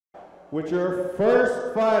with your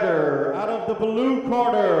first fighter out of the blue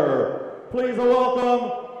corner. Please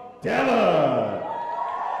welcome Devin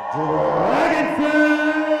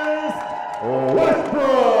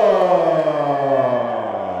Westbrook.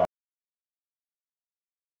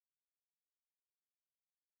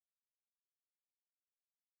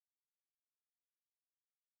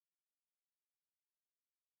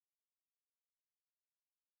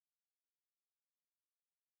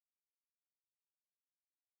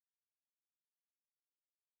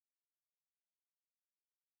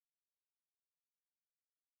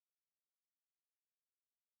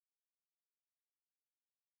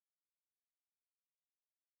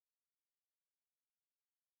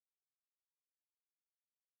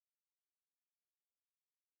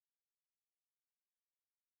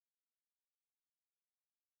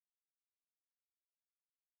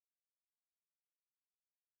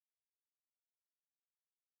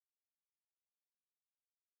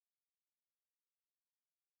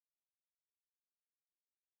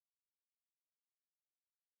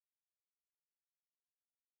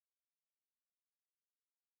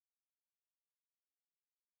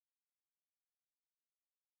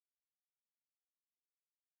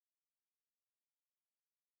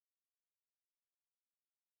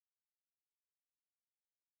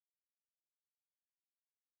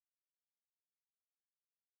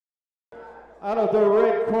 Out of the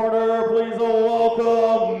red corner, please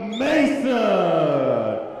welcome Mason.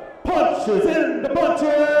 Punches in the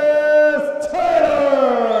bunches, Taylor.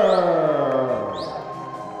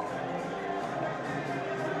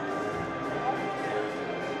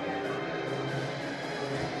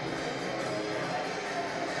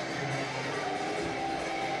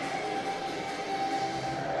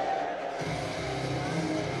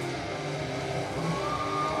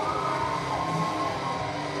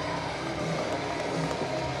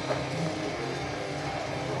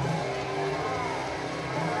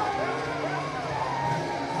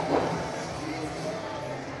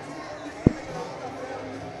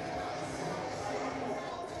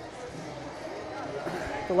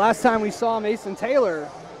 The last time we saw Mason Taylor,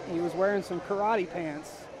 he was wearing some karate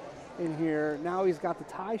pants in here. Now he's got the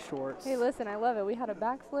tie shorts. Hey, listen, I love it. We had a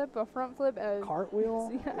backflip, a front flip, a cartwheel.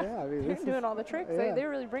 Yeah, I mean, they're doing all the tricks. Yeah. They're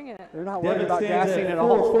really bringing it. They're not worried about gassing at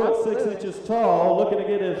all. 4 foot 6 inches tall, looking to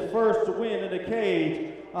get his first win in the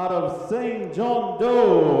cage out of St. John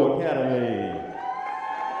Doe Academy.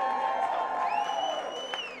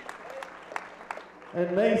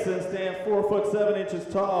 And Mason stands 4 foot 7 inches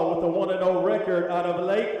tall with a 1-0 record out of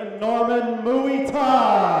Lake Norman, Muay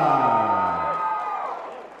Thai.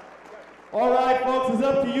 All right, folks, it's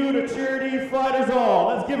up to you to cheer these fighters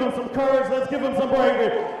on. Let's give them some courage. Let's give them some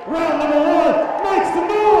bravery. Round number 1, make some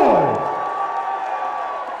noise.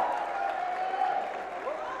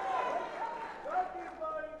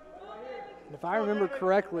 If I remember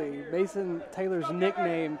correctly, Mason Taylor's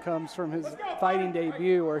nickname comes from his fighting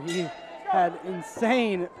debut where he had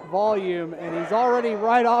insane volume, and he's already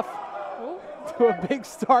right off to a big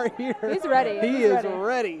start here. He's ready. He is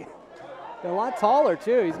ready. A lot taller,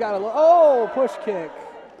 too. He's got a push kick.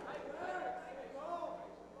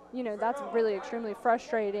 You know, that's really extremely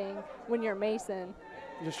frustrating when you're Mason.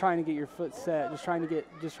 Just trying to get your foot set, just trying to get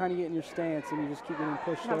in your stance, and you just keep getting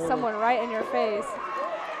pushed over. Have someone right in your face.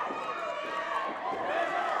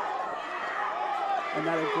 And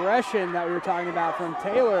that aggression that we were talking about from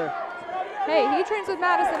Taylor. Hey, he trains with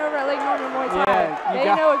Madison over at Lake Norman Muay Thai. Yeah,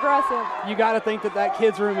 they know aggressive. You got to think that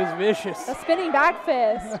kid's room is vicious. A spinning back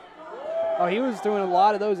fist. Oh, he was doing a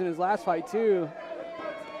lot of those in his last fight, too.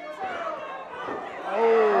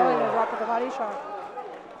 Oh, and he dropped with a body shot.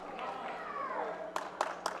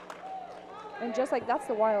 And just like that's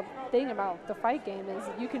the wild thing about the fight game is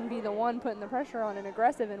you can be the one putting the pressure on and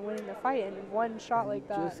aggressive and winning the fight in one shot like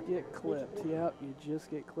that. Just get clipped. Yep, you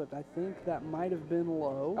just get clipped. I think that might have been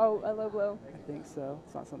low. Oh, a low blow. I think so.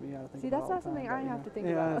 It's not something you got to think See, about. that's not something I have to think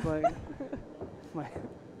about. about. Yeah, it's like,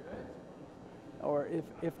 or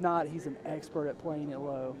if not, he's an expert at playing it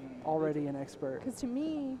low. Already an expert. Because to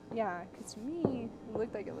me, it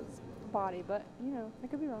looked like it was body, but you know, I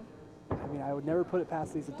could be wrong. I mean, I would never put it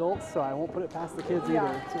past these adults, so I won't put it past the kids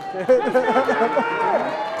Yeah. either.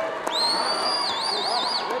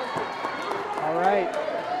 All right.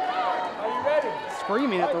 Are you ready?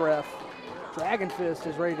 Screaming at the ref. Dragon Fist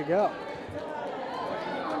is ready to go.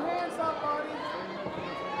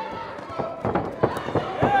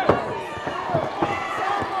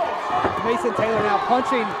 Mason Taylor now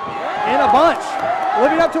punching in a bunch,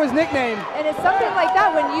 living up to his nickname. And it's something like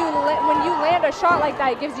that when you land a shot like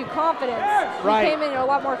that, it gives you confidence. Right. You came in a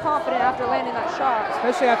lot more confident after landing that shot.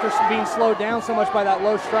 Especially after being slowed down so much by that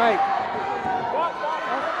low strike.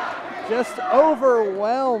 just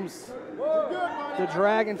overwhelms the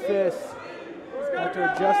Dragon Fist. Have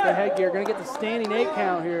to adjust the headgear. Going to get the standing 8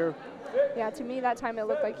 count here. Yeah, to me that time it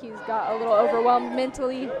looked like he's got a little overwhelmed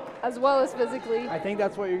mentally as well as physically. I think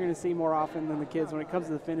that's what you're going to see more often than the kids when it comes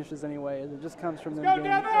to the finishes anyway. It just comes from them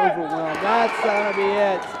being overwhelmed. That's going to be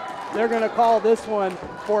it. They're going to call this one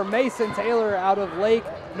for Mason Taylor out of Lake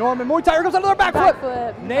Norman. Muay Thai, here comes another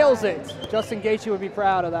backflip. Nails it. Justin Gaethje would be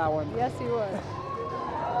proud of that one. Yes, he would.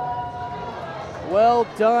 Well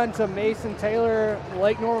done to Mason Taylor.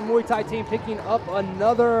 Lake Norman Muay Thai team picking up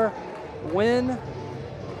another win.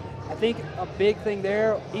 I think a big thing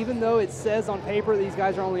there, even though it says on paper these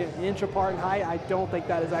guys are only an inch apart in height, I don't think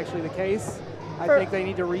that is actually the case. I think they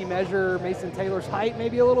need to remeasure Mason Taylor's height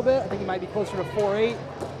maybe a little bit. I think he might be closer to 4'8".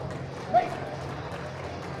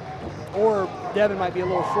 Or Devin might be a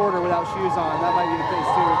little shorter without shoes on. That might be the case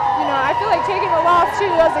too. You know, I feel like taking a loss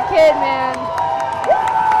too as a kid, man.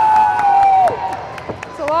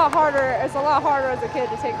 It's a lot harder. It's a lot harder as a kid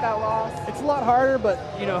to take that loss. It's a lot harder, but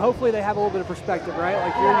you know, hopefully they have a little bit of perspective, right?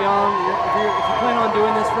 Like you're young. If you plan on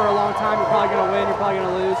doing this for a long time, you're probably going to win. You're probably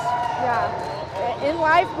going to lose. Yeah. In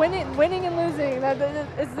life, winning and losing, that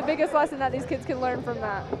is the biggest lesson that these kids can learn from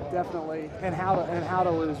that. Definitely, and how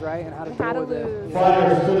to lose, right? And how to deal with it.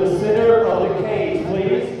 Fighters to the center of the cage,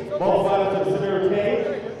 please. Both fighters to the center of the cage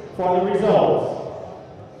for the results.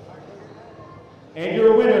 And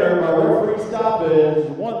your winner by referee stoppage,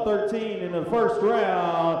 113 in the first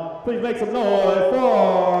round. Please make some noise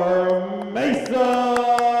for Mason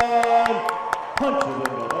Punches in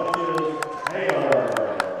the Taylor.